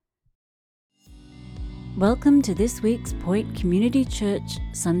Welcome to this week's Point Community Church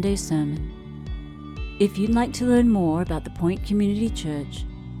Sunday Sermon. If you'd like to learn more about the Point Community Church,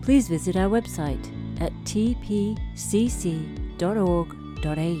 please visit our website at tpcc.org.au.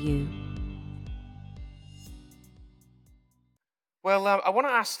 Well, I want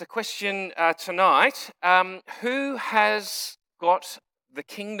to ask the question tonight, who has got the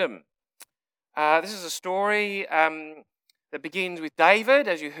kingdom? This is a story that begins with David,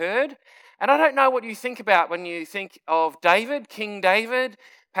 as you heard. And I don't know what you think about when you think of David, King David.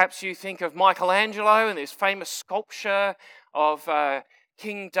 Perhaps you think of Michelangelo and this famous sculpture of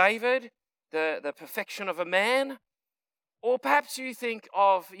King David, the perfection of a man. Or perhaps you think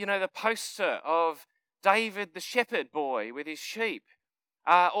of, the poster of David the shepherd boy with his sheep.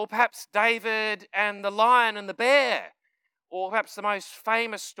 Or perhaps David and the lion and the bear. Or perhaps the most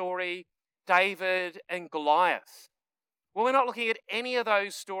famous story, David and Goliath. Well, we're not looking at any of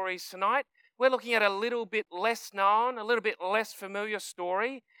those stories tonight. We're looking at a little bit less known, a little bit less familiar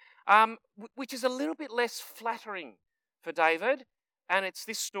story, which is a little bit less flattering for David. And it's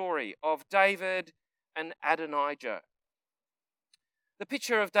this story of David and Adonijah. The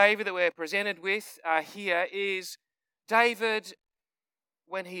picture of David that we're presented with here is David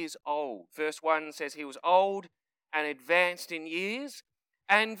when he is old. Verse 1 says he was old and advanced in years.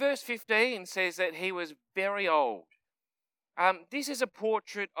 And verse 15 says that he was very old. This is a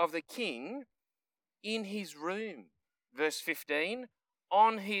portrait of the king in his room, verse 15,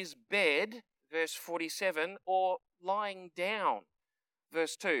 on his bed, verse 47, or lying down,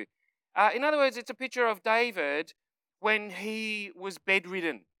 verse 2. In other words, it's a picture of David when he was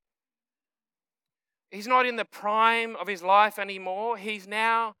bedridden. He's not in the prime of his life anymore. He's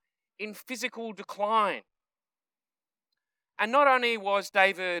now in physical decline. And not only was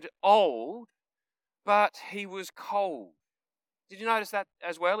David old, but he was cold. Did you notice that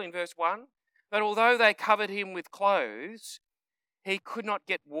as well in verse 1? That although they covered him with clothes, he could not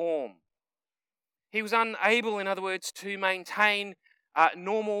get warm. He was unable, in other words, to maintain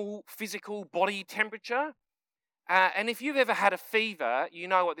normal physical body temperature. And if you've ever had a fever, you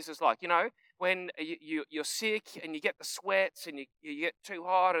know what this is like. You know, when you're sick and you get the sweats and you get too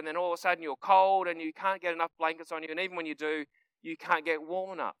hot and then all of a sudden you're cold and you can't get enough blankets on you. And even when you do, you can't get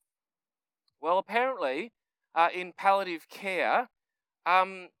warm enough. Well, apparently, in palliative care,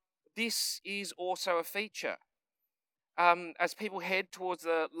 this is also a feature. As people head towards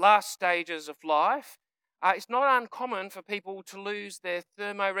the last stages of life, it's not uncommon for people to lose their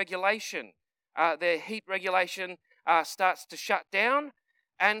thermoregulation. Their heat regulation starts to shut down,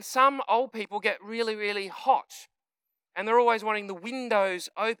 and some old people get really, really hot. And they're always wanting the windows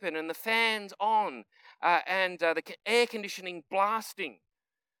open and the fans on and the air conditioning blasting.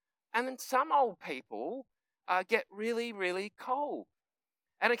 And then some old people get really, really cold.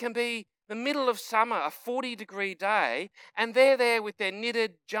 And it can be the middle of summer, a 40-degree day, and they're there with their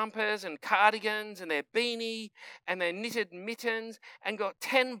knitted jumpers and cardigans and their beanie and their knitted mittens and got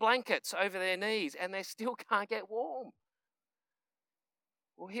 10 blankets over their knees, and they still can't get warm.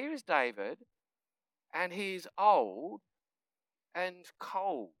 Well, here is David, and he's old and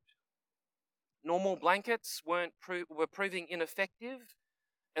cold. Normal blankets were proving ineffective.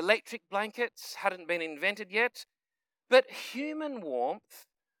 Electric blankets hadn't been invented yet, but human warmth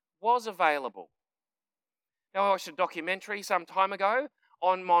was available. Now, I watched a documentary some time ago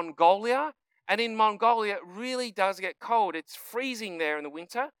on Mongolia, and in Mongolia it really does get cold. It's freezing there in the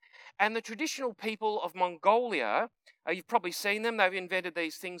winter, and the traditional people of Mongolia, you've probably seen them, they've invented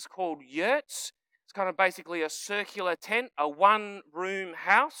these things called yurts. It's kind of basically a circular tent, a one-room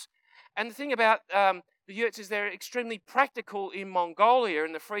house. And the thing about the yurts is they're extremely practical in Mongolia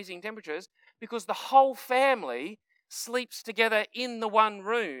in the freezing temperatures because the whole family sleeps together in the one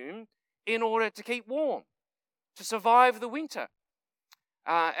room in order to keep warm, to survive the winter.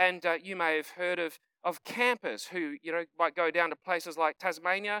 And you may have heard of campers who, might go down to places like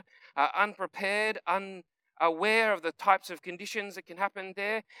Tasmania, unprepared, unaware of the types of conditions that can happen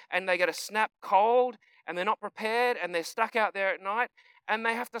there, and they get a snap cold, and they're not prepared, and they're stuck out there at night, and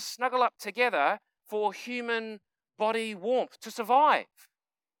they have to snuggle up together for human body warmth to survive.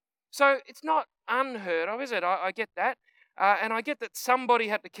 So it's not unheard of, is it? I get that. And I get that somebody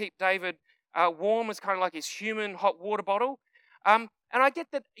had to keep David warm as kind of like his human hot water bottle. And I get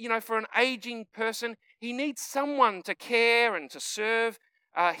that, for an aging person, he needs someone to care and to serve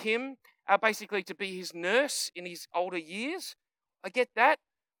him, basically to be his nurse in his older years. I get that.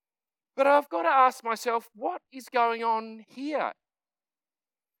 But I've got to ask myself, what is going on here?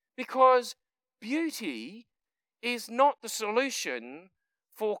 Because beauty is not the solution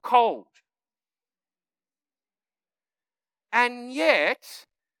for cold. And yet,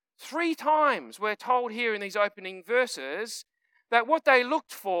 3 times we're told here in these opening verses that what they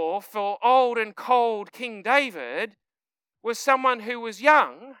looked for old and cold King David was someone who was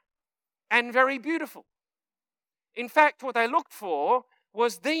young and very beautiful. In fact, what they looked for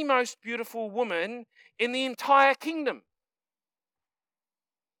was the most beautiful woman in the entire kingdom.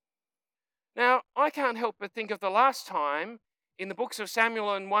 Now, I can't help but think of the last time in the books of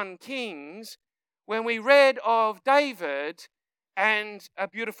Samuel and 1 Kings when we read of David and a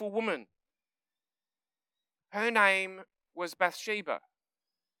beautiful woman. Her name was Bathsheba.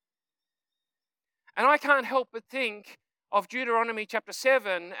 And I can't help but think of Deuteronomy chapter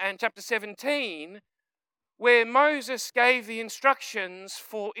 7 and chapter 17, where Moses gave the instructions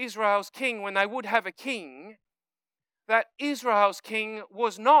for Israel's king when they would have a king, that Israel's king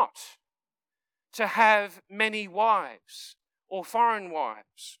was not to have many wives or foreign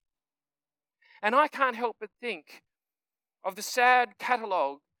wives. And I can't help but think of the sad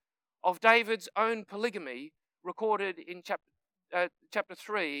catalogue of David's own polygamy recorded in chapter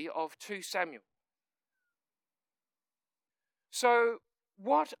 3 of 2 Samuel. So,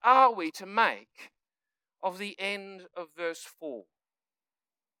 what are we to make of the end of verse 4?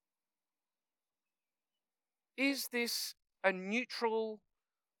 Is this a neutral,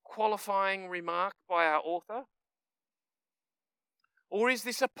 qualifying remark by our author? Or is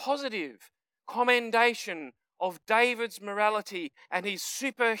this a positive commendation of David's morality and his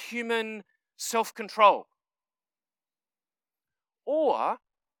superhuman self-control? Or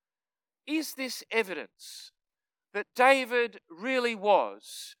is this evidence that David really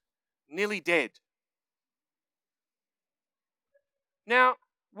was nearly dead? Now,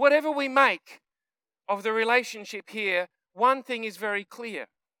 whatever we make of the relationship here, one thing is very clear: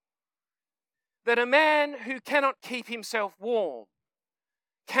 that a man who cannot keep himself warm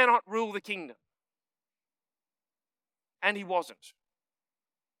cannot rule the kingdom. And he wasn't.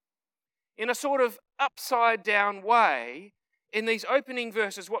 In a sort of upside down way, in these opening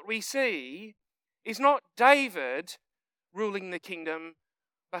verses, what we see is not David ruling the kingdom,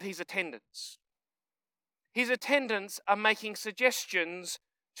 but his attendants. His attendants are making suggestions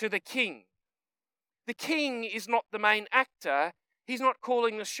to the king. The king is not the main actor. He's not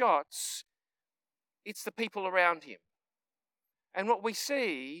calling the shots. It's the people around him. And what we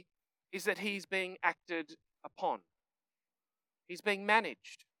see is that he's being acted upon. He's being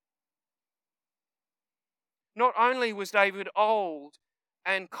managed. Not only was David old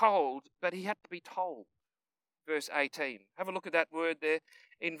and cold, but he had to be told. Verse 18. Have a look at that word there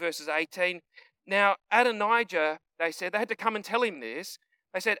in verses 18. Now, Adonijah, they said, they had to come and tell him this.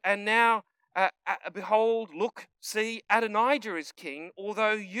 They said, and now, behold, look, see, Adonijah is king,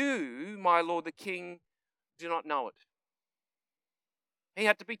 although you, my lord the king, do not know it. He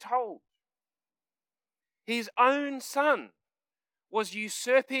had to be told. His own son was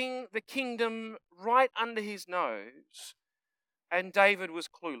usurping the kingdom right under his nose, and David was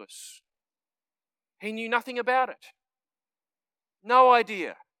clueless. He knew nothing about it. No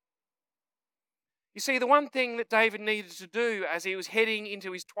idea. You see, the one thing that David needed to do as he was heading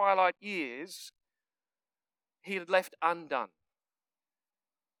into his twilight years, he had left undone.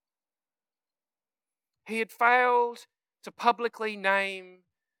 He had failed to publicly name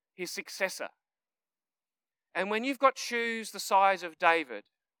his successor. And when you've got shoes the size of David,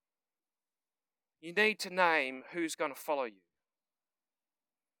 you need to name who's going to follow you.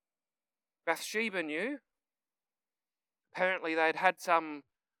 Bathsheba knew. Apparently they'd had some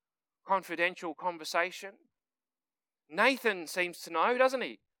confidential conversation. Nathan seems to know, doesn't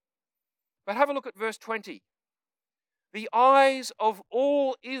he? But have a look at verse 20. The eyes of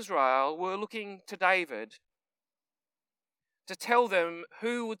all Israel were looking to David to tell them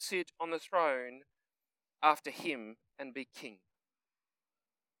who would sit on the throne after him and be king.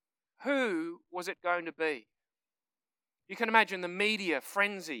 Who was it going to be? You can imagine the media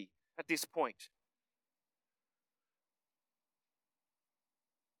frenzy at this point.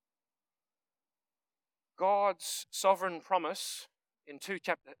 God's sovereign promise in 2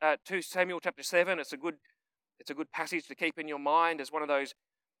 Samuel chapter 7, it's a good passage to keep in your mind as one of those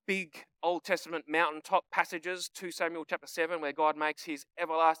big Old Testament mountaintop passages, 2 Samuel chapter 7, where God makes his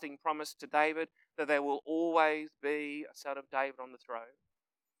everlasting promise to David that there will always be a son of David on the throne.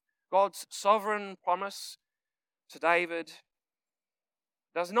 God's sovereign promise to David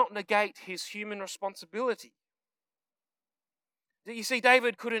does not negate his human responsibility. You see,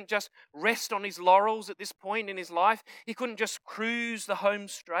 David couldn't just rest on his laurels at this point in his life. He couldn't just cruise the home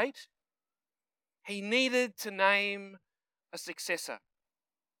straight. He needed to name a successor.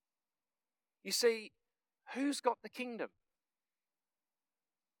 You see, who's got the kingdom?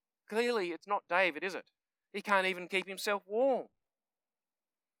 Clearly, it's not David, is it? He can't even keep himself warm.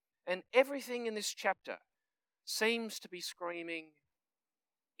 And everything in this chapter seems to be screaming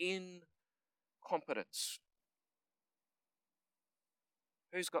incompetence.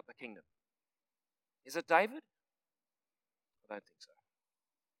 Who's got the kingdom? Is it David? I don't think so.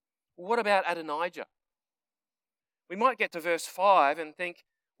 Well, what about Adonijah? We might get to verse 5 and think,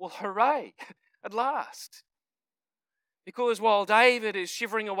 well, hooray, at last. Because while David is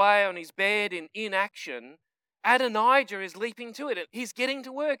shivering away on his bed in inaction, Adonijah is leaping to it. He's getting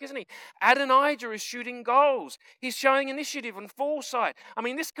to work, isn't he? Adonijah is shooting goals. He's showing initiative and foresight. I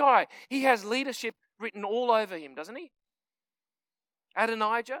mean, this guy, he has leadership written all over him, doesn't he?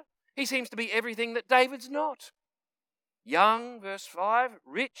 Adonijah, he seems to be everything that David's not. Young, verse 5,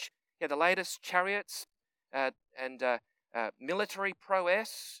 rich, he had the latest chariots and military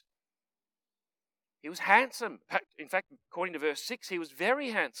prowess. He was handsome. In fact, according to verse 6, he was very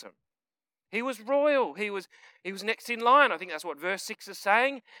handsome. He was royal. He was next in line. I think that's what verse 6 is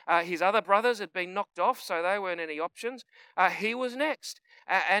saying. His other brothers had been knocked off, so they weren't any options. He was next.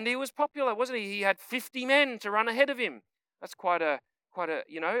 And he was popular, wasn't he? He had 50 men to run ahead of him. That's quite a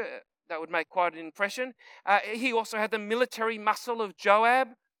that would make quite an impression. He also had the military muscle of Joab,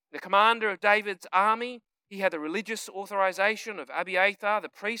 the commander of David's army. He had the religious authorization of Abiathar, the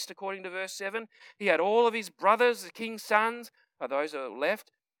priest, according to verse 7. He had all of his brothers, the king's sons, those are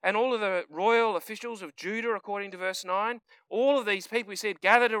left, and all of the royal officials of Judah, according to verse 9. All of these people, he said,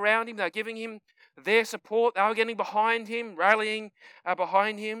 gathered around him. They were giving him their support. They were getting behind him, rallying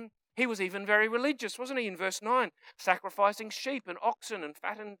behind him. He was even very religious, wasn't he, in verse 9? Sacrificing sheep and oxen and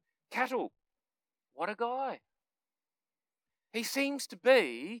fattened cattle. What a guy. He seems to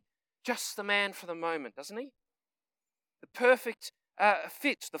be just the man for the moment, doesn't he? The perfect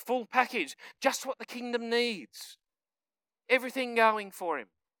fit, the full package, just what the kingdom needs. Everything going for him.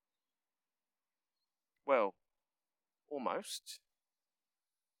 Well, almost.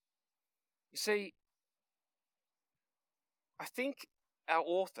 You see, I think our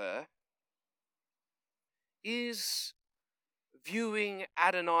author is viewing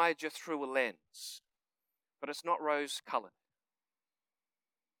Adonijah through a lens, but it's not rose-coloured.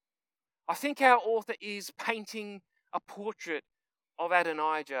 I think our author is painting a portrait of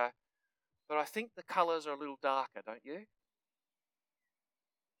Adonijah, but I think the colours are a little darker, don't you?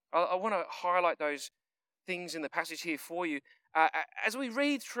 I want to highlight those things in the passage here for you. As we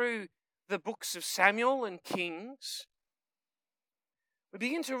read through the books of Samuel and Kings, we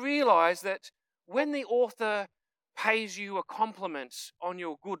begin to realise that when the author pays you a compliment on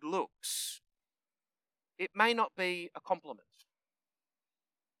your good looks, it may not be a compliment.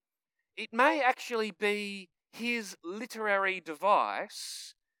 It may actually be his literary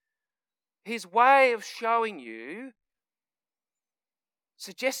device, his way of showing you,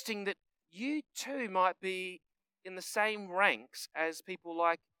 suggesting that you too might be in the same ranks as people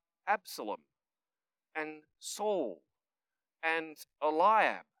like Absalom and Saul and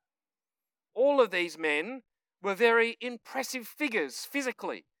Eliab. All of these men were very impressive figures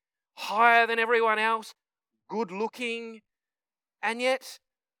physically, higher than everyone else, good looking, and yet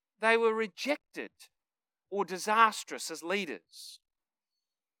they were rejected or disastrous as leaders.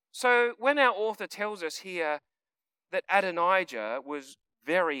 So when our author tells us here that Adonijah was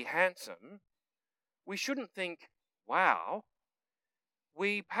very handsome, we shouldn't think, wow.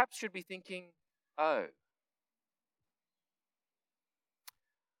 We perhaps should be thinking, oh.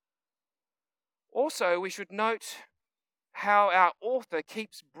 Also, we should note how our author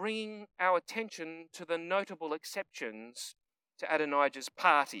keeps bringing our attention to the notable exceptions to Adonijah's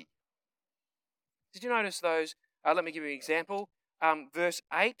party. Did you notice those? Let me give you an example. Verse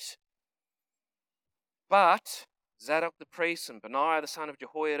 8, but Zadok the priest and Benaiah the son of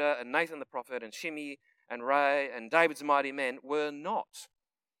Jehoiada and Nathan the prophet and Shimei and Ray and David's mighty men were not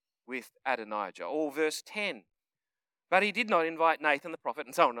with Adonijah. Or verse 10, but he did not invite Nathan the prophet,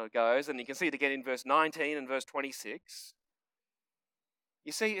 and so on it goes, and you can see it again in verse 19 and verse 26.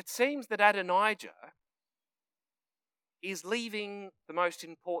 You see, it seems that Adonijah is leaving the most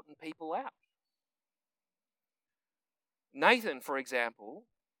important people out. Nathan, for example,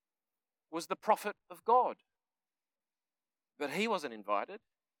 was the prophet of God, but he wasn't invited.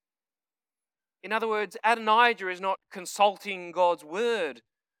 In other words, Adonijah is not consulting God's word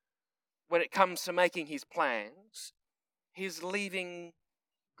when it comes to making his plans. He's leaving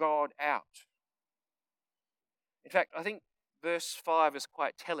God out. In fact, I think verse 5 is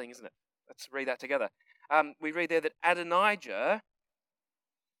quite telling, isn't it? Let's read that together. We read there that Adonijah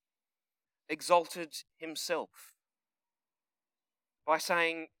exalted himself by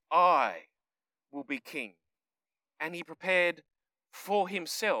saying, I will be king. And he prepared for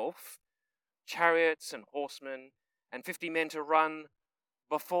himself chariots and horsemen and 50 men to run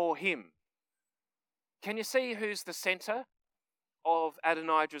before him. Can you see who's the centre of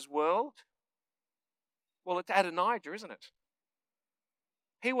Adonijah's world? Well, it's Adonijah, isn't it?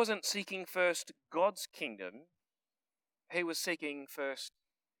 He wasn't seeking first God's kingdom. He was seeking first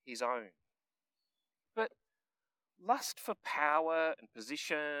his own. But lust for power and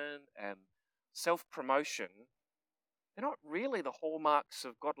position and self-promotion, they're not really the hallmarks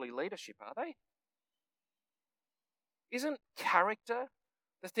of godly leadership, are they? Isn't character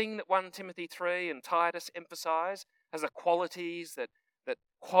the thing that 1 Timothy 3 and Titus emphasise as the qualities that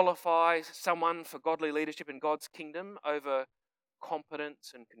qualify someone for godly leadership in God's kingdom over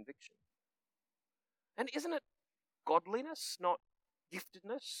competence and conviction? And isn't it godliness, not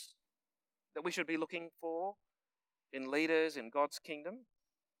giftedness, that we should be looking for in leaders in God's kingdom?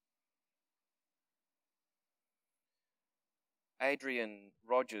 Adrian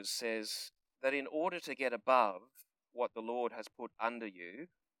Rogers says that in order to get above what the Lord has put under you,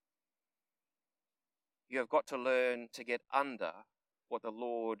 you have got to learn to get under what the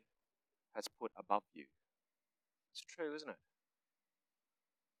Lord has put above you. It's true, isn't it?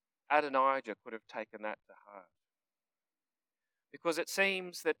 Adonijah could have taken that to heart. Because it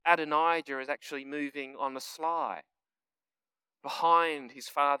seems that Adonijah is actually moving on the sly, behind his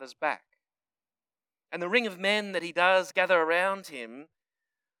father's back. And the ring of men that he does gather around him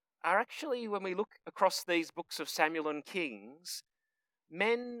are actually, when we look across these books of Samuel and Kings,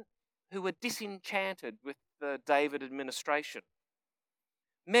 men who were disenchanted with the David administration.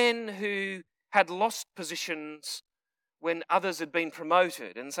 Men who had lost positions when others had been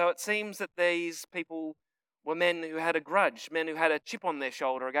promoted. And so it seems that these people were men who had a grudge, men who had a chip on their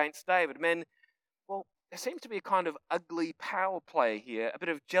shoulder against David, men, well, there seems to be a kind of ugly power play here, a bit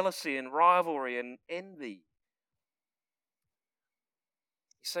of jealousy and rivalry and envy.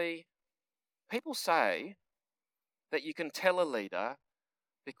 You see, people say that you can tell a leader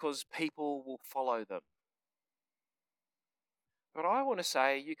because people will follow them. But I want to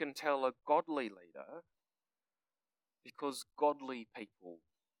say you can tell a godly leader because godly people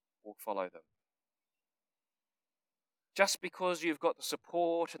will follow them. Just because you've got the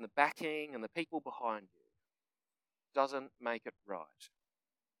support and the backing and the people behind you doesn't make it right.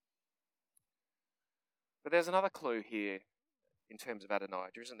 But there's another clue here in terms of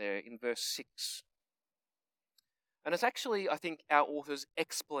Adonijah, isn't there, in verse 6. And it's actually, I think, our author's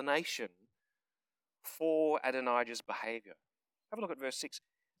explanation for Adonijah's behaviour. Have a look at verse 6.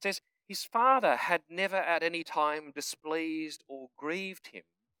 It says, his father had never at any time displeased or grieved him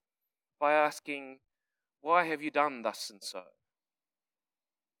by asking, why have you done thus and so?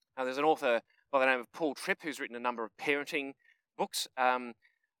 Now, there's an author by the name of Paul Tripp who's written a number of parenting books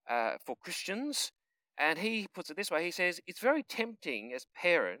for Christians, and he puts it this way. He says, it's very tempting as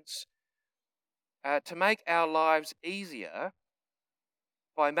parents to make our lives easier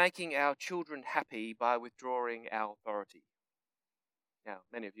by making our children happy by withdrawing our authority. Now,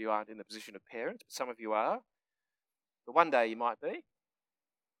 many of you aren't in the position of parents, but some of you are. But one day you might be.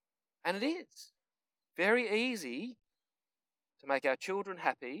 And it is very easy to make our children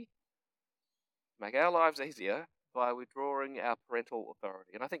happy, make our lives easier by withdrawing our parental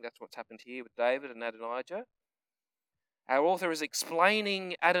authority. And I think that's what's happened here with David and Adonijah. Our author is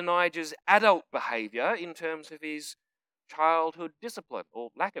explaining Adonijah's adult behaviour in terms of his childhood discipline or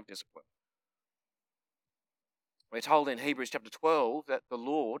lack of discipline. We're told in Hebrews chapter 12 that the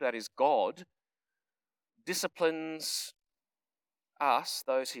Lord, that is God, disciplines us,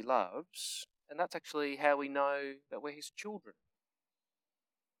 those he loves, and that's actually how we know that we're his children.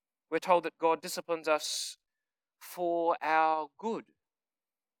 We're told that God disciplines us for our good,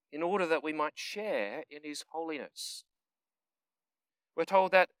 in order that we might share in his holiness. We're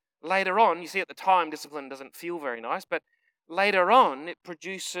told that later on, you see at the time discipline doesn't feel very nice, but later on it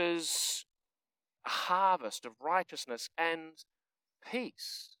produces a harvest of righteousness and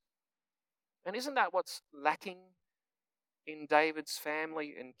peace. And isn't that what's lacking in David's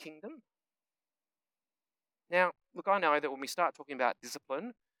family and kingdom? Now, look, I know that when we start talking about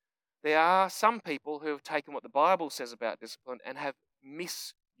discipline, there are some people who have taken what the Bible says about discipline and have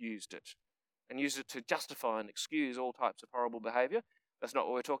misused it and used it to justify and excuse all types of horrible behaviour. That's not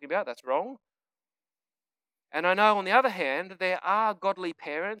what we're talking about. That's wrong. And I know, on the other hand, there are godly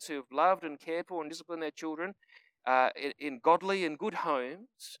parents who have loved and cared for and disciplined their children in godly and good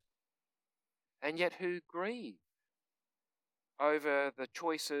homes, and yet who grieve over the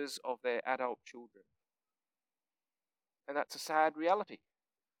choices of their adult children. And that's a sad reality.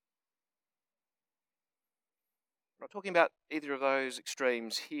 I'm not talking about either of those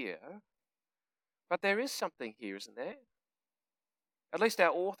extremes here, but there is something here, isn't there? At least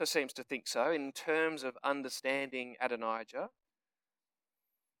our author seems to think so in terms of understanding Adonijah.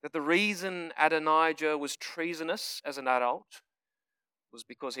 that the reason Adonijah was treasonous as an adult was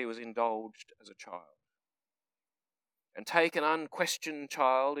because he was indulged as a child. And take an unquestioned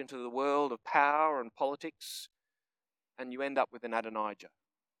child into the world of power and politics, and you end up with an Adonijah.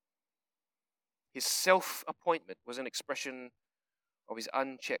 His self-appointment was an expression of his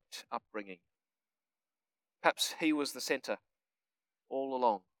unchecked upbringing. Perhaps he was the centre all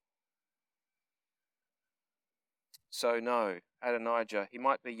along. So no, Adonijah, he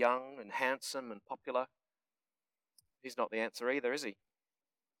might be young and handsome and popular. He's not the answer either, is he?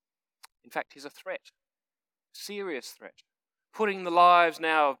 In fact, he's a threat, serious threat, putting the lives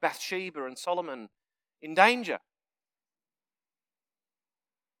now of Bathsheba and Solomon in danger.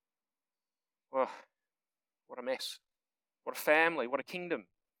 Well, what a mess. What a family, what a kingdom.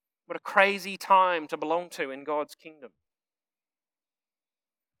 What a crazy time to belong to in God's kingdom.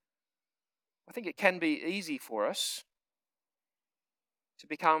 I think it can be easy for us to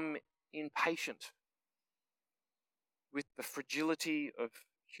become impatient with the fragility of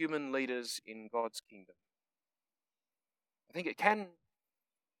human leaders in God's kingdom. I think it can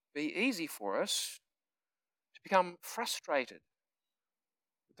be easy for us to become frustrated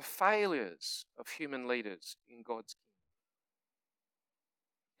with the failures of human leaders in God's kingdom.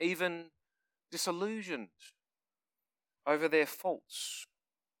 Even disillusioned over their faults,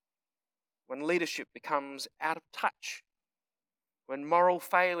 when leadership becomes out of touch, when moral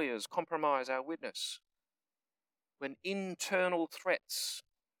failures compromise our witness, when internal threats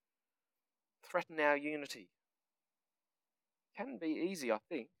threaten our unity. It can be easy, I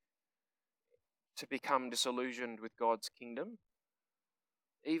think, to become disillusioned with God's kingdom,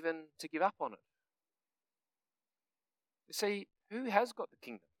 even to give up on it. You see, who has got the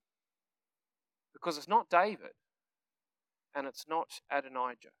kingdom? Because it's not David, and it's not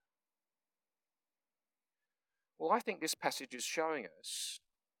Adonijah. Well, I think this passage is showing us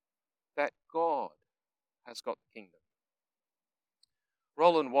that God has got the kingdom.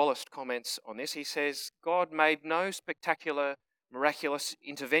 Roland Wallace comments on this. He says, God made no spectacular, miraculous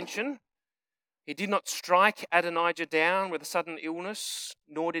intervention. He did not strike Adonijah down with a sudden illness,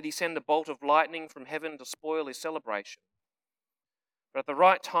 nor did he send a bolt of lightning from heaven to spoil his celebration. But at the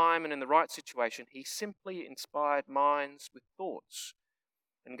right time and in the right situation, he simply inspired minds with thoughts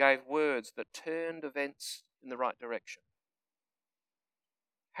and gave words that turned events in the right direction.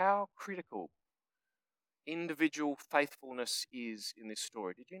 How critical individual faithfulness is in this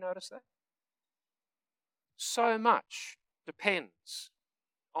story. Did you notice that? So much depends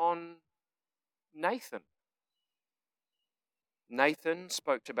on Nathan. Nathan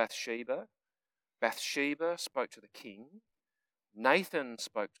spoke to Bathsheba. Bathsheba spoke to the king. Nathan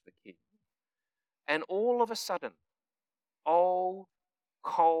spoke to the king. And all of a sudden, old,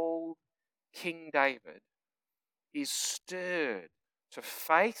 cold King David is stirred to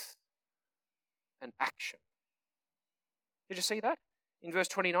faith and action. Did you see that? In verse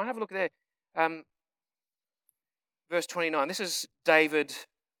 29, have a look there. Verse 29, this is David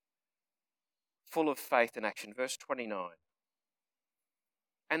full of faith and action. Verse 29.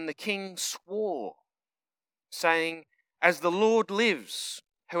 And the king swore, saying, as the Lord lives,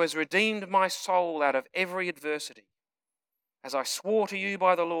 who has redeemed my soul out of every adversity, as I swore to you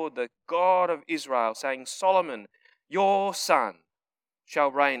by the Lord, the God of Israel, saying, Solomon, your son,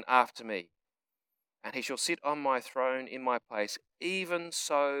 shall reign after me, and he shall sit on my throne in my place. Even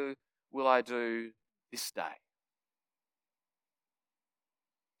so will I do this day.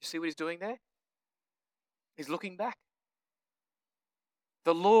 You see what he's doing there? He's looking back.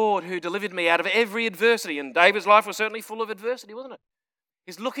 The Lord who delivered me out of every adversity, and David's life was certainly full of adversity, wasn't it?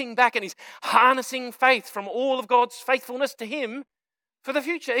 He's looking back and he's harnessing faith from all of God's faithfulness to him for the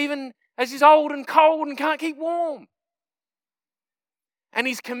future, even as he's old and cold and can't keep warm. And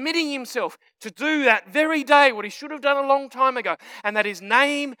he's committing himself to do that very day what he should have done a long time ago, and that is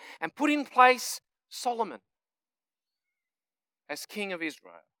name and put in place Solomon as king of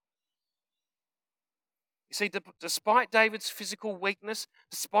Israel. You see, despite David's physical weakness,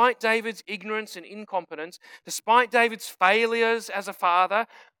 despite David's ignorance and incompetence, despite David's failures as a father,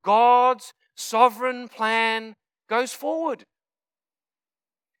 God's sovereign plan goes forward.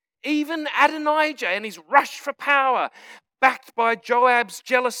 Even Adonijah and his rush for power, backed by Joab's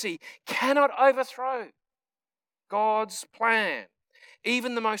jealousy, cannot overthrow God's plan.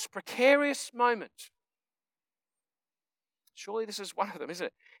 Even the most precarious moment. Surely this is one of them, isn't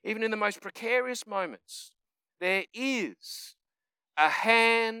it? Even in the most precarious moments, there is a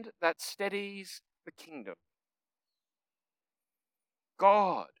hand that steadies the kingdom.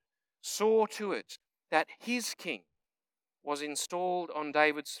 God saw to it that his king was installed on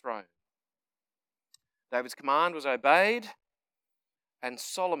David's throne. David's command was obeyed, and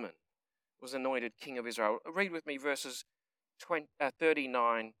Solomon was anointed king of Israel. Read with me verses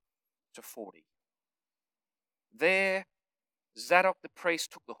 39 to 40. There, Zadok the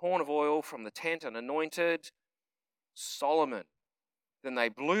priest took the horn of oil from the tent and anointed Solomon. Then they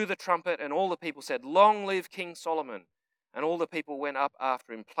blew the trumpet, and all the people said, "Long live King Solomon." And all the people went up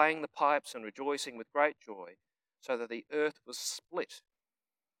after him, playing the pipes and rejoicing with great joy, so that the earth was split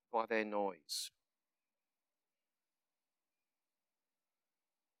by their noise.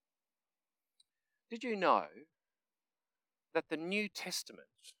 Did you know that the New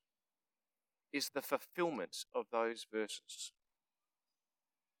Testament is the fulfillment of those verses?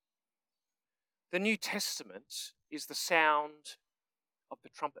 The New Testament is the sound of the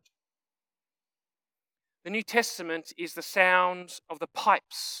trumpet. The New Testament is the sound of the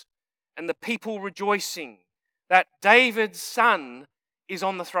pipes and the people rejoicing that David's son is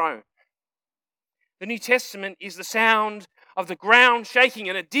on the throne. The New Testament is the sound of the ground shaking,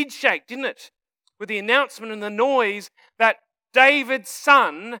 and it did shake, didn't it? With the announcement and the noise that David's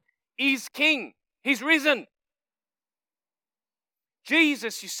son is king. He's risen.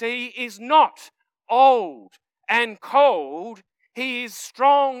 Jesus, you see, is not old and cold. He is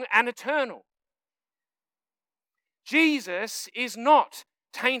strong and eternal. Jesus is not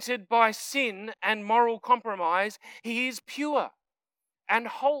tainted by sin and moral compromise. He is pure and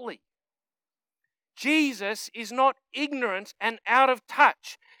holy. Jesus is not ignorant and out of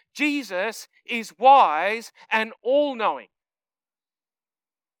touch. Jesus is wise and all-knowing.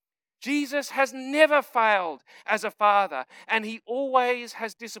 Jesus has never failed as a father, and he always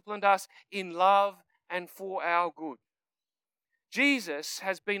has disciplined us in love and for our good. Jesus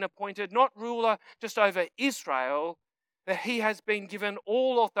has been appointed not ruler just over Israel, but he has been given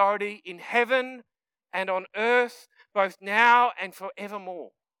all authority in heaven and on earth, both now and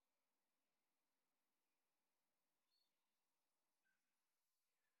forevermore.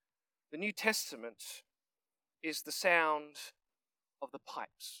 The New Testament is the sound of the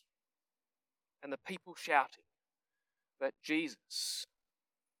pipes and the people shouting that Jesus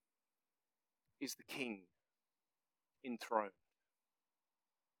is the King enthroned.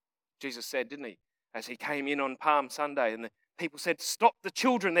 Jesus said, didn't he, as he came in on Palm Sunday, and the people said, "Stop the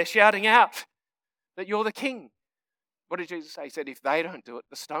children, they're shouting out that you're the King." What did Jesus say? He said, if they don't do it,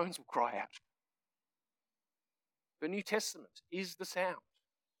 the stones will cry out. The New Testament is the sound.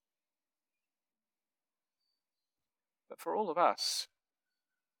 But for all of us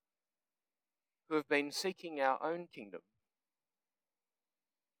who have been seeking our own kingdom,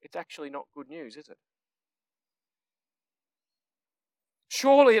 it's actually not good news, is it?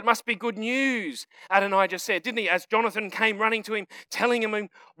 Surely it must be good news, Adonijah said, didn't he, as Jonathan came running to him, telling him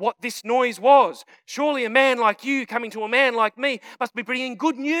what this noise was. Surely a man like you coming to a man like me must be bringing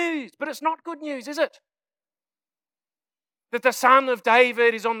good news. But it's not good news, is it? That the son of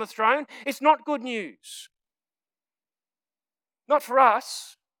David is on the throne, it's not good news. Not for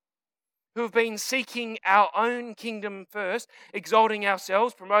us, who have been seeking our own kingdom first, exalting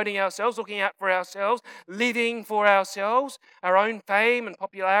ourselves, promoting ourselves, looking out for ourselves, living for ourselves, our own fame and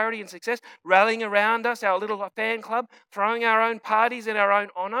popularity and success, rallying around us, our little fan club, throwing our own parties in our own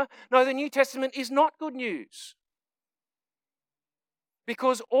honour. No, the New Testament is not good news.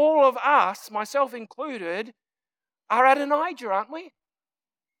 Because all of us, myself included, are Adonijah, aren't we?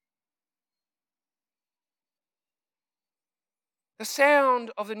 The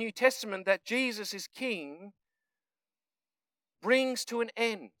sound of the New Testament that Jesus is King brings to an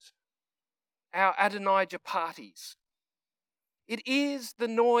end our Adonijah parties. It is the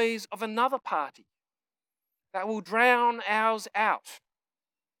noise of another party that will drown ours out.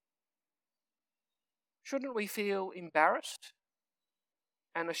 Shouldn't we feel embarrassed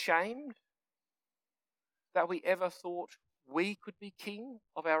and ashamed that we ever thought we could be king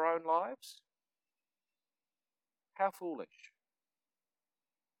of our own lives? How foolish.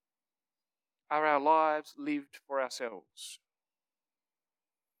 Are our lives lived for ourselves?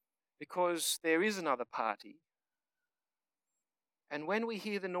 Because there is another party, and when we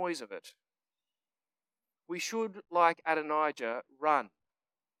hear the noise of it, we should, like Adonijah, run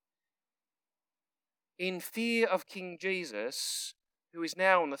in fear of King Jesus, who is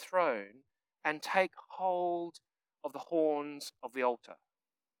now on the throne, and take hold of the horns of the altar.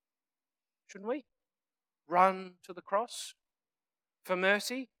 Shouldn't we? Run to the cross for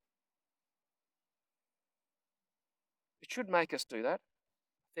mercy. It should make us do that,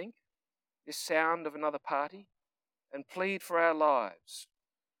 I think, this sound of another party, and plead for our lives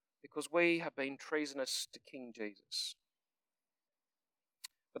because we have been treasonous to King Jesus.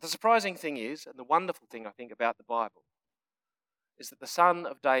 But the surprising thing is, and the wonderful thing I think about the Bible, is that the Son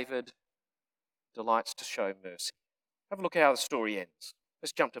of David delights to show mercy. Have a look at how the story ends.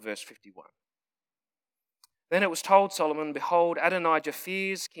 Let's jump to verse 51. Then it was told Solomon, behold, Adonijah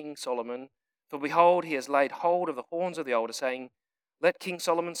fears King Solomon, for behold, he has laid hold of the horns of the altar, saying, let King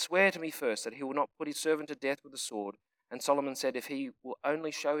Solomon swear to me first that he will not put his servant to death with the sword. And Solomon said, if he will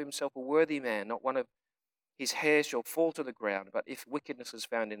only show himself a worthy man, not one of his hairs shall fall to the ground, but if wickedness is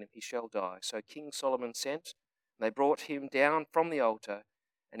found in him, he shall die. So King Solomon sent, and they brought him down from the altar,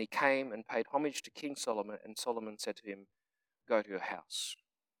 and he came and paid homage to King Solomon, and Solomon said to him, go to your house.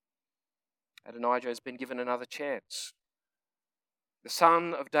 Adonijah has been given another chance. The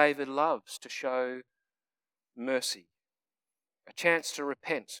son of David loves to show mercy, a chance to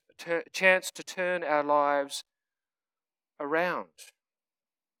repent, a chance to turn our lives around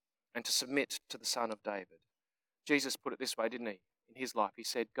and to submit to the Son of David. Jesus put it this way, didn't he? In his life, he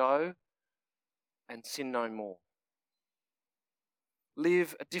said, go and sin no more.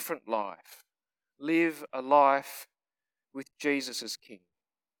 Live a different life. Live a life with Jesus as King.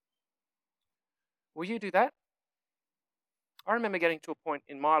 Will you do that? I remember getting to a point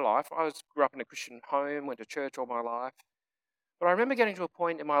in my life, grew up in a Christian home, went to church all my life, but I remember getting to a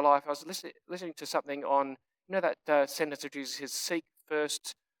point in my life, I was listening to something on, that sentence of Jesus says, seek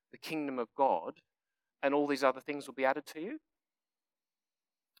first the kingdom of God, and all these other things will be added to you.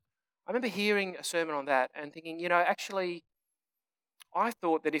 I remember hearing a sermon on that and thinking, actually, I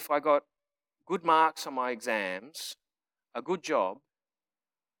thought that if I got good marks on my exams, a good job,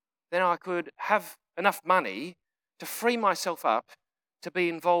 then I could have enough money to free myself up to be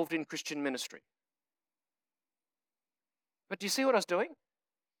involved in Christian ministry. But do you see what I was doing?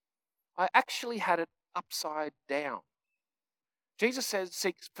 I actually had it upside down. Jesus says,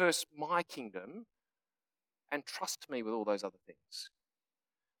 seek first my kingdom and trust me with all those other things.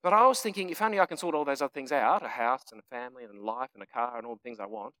 But I was thinking, if only I can sort all those other things out, a house and a family and a life and a car and all the things I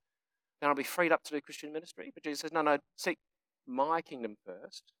want, then I'll be freed up to do Christian ministry. But Jesus says, no, seek my kingdom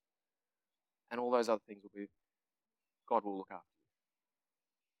first, and all those other things God will look after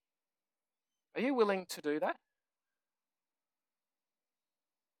you. Are you willing to do that?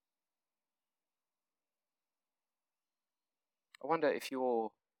 I wonder if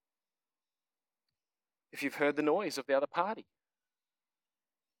you've heard the noise of the other party.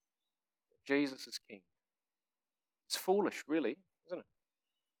 Jesus is King. It's foolish, really, isn't it?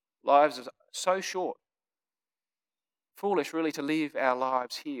 Lives are so short. Foolish, really, to live our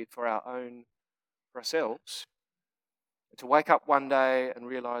lives here for ourselves, and to wake up one day and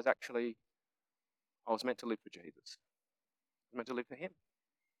realise, actually, I was meant to live for Jesus. I was meant to live for him.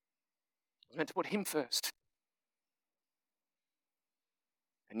 I was meant to put him first.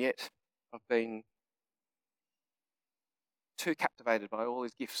 And yet, I've been too captivated by all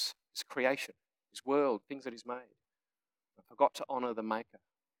his gifts, his creation, his world, things that he's made. I forgot to honour the Maker.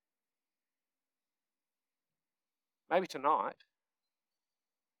 Maybe tonight,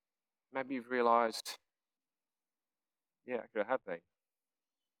 maybe you've realised, I could have been.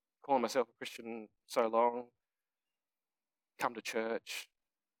 Calling myself a Christian so long, come to church,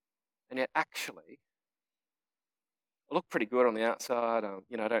 and yet actually, I look pretty good on the outside. I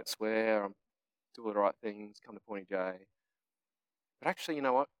don't swear. I'm do all the right things. Come to Pointy J. But actually, you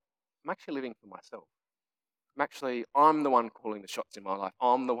know what? I'm actually living for myself. I'm the one calling the shots in my life.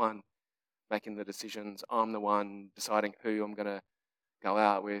 I'm the one making the decisions. I'm the one deciding who I'm going to go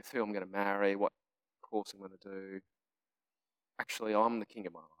out with, who I'm going to marry, what course I'm going to do. Actually, I'm the king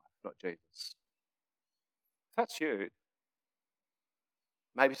of my life, not Jesus. If that's you,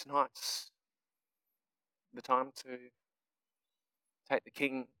 maybe tonight's the time to take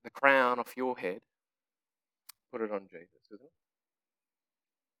the crown off your head, put it on Jesus, isn't it?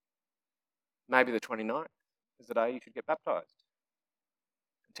 Maybe the 29th is the day you should get baptised.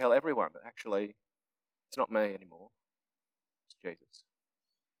 And tell everyone that actually it's not me anymore, it's Jesus.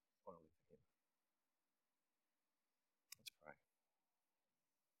 I want to live for him. Let's pray.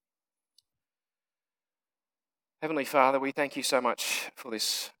 Heavenly Father, we thank you so much for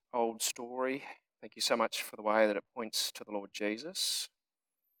this old story. Thank you so much for the way that it points to the Lord Jesus.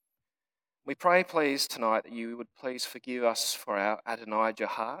 We pray, please, tonight that you would please forgive us for our Adonijah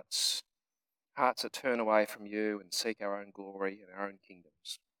hearts that turn away from you and seek our own glory and our own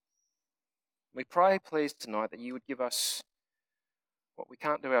kingdoms. We pray, please, tonight that you would give us what we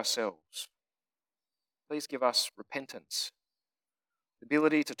can't do ourselves. Please give us repentance, the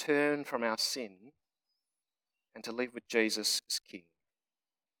ability to turn from our sin and to live with Jesus as King.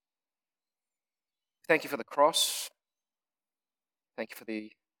 Thank you for the cross. Thank you for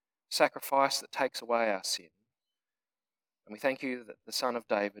the sacrifice that takes away our sin. And we thank you that the Son of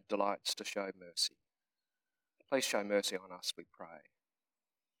David delights to show mercy. Please show mercy on us, we pray.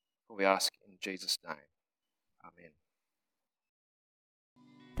 For we ask in Jesus' name. Amen.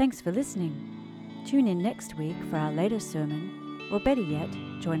 Thanks for listening. Tune in next week for our latest sermon, or better yet,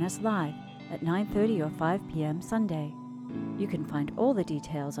 join us live at 9:30 or 5 p.m. Sunday. You can find all the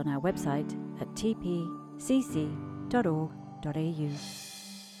details on our website at tpcc.org.au.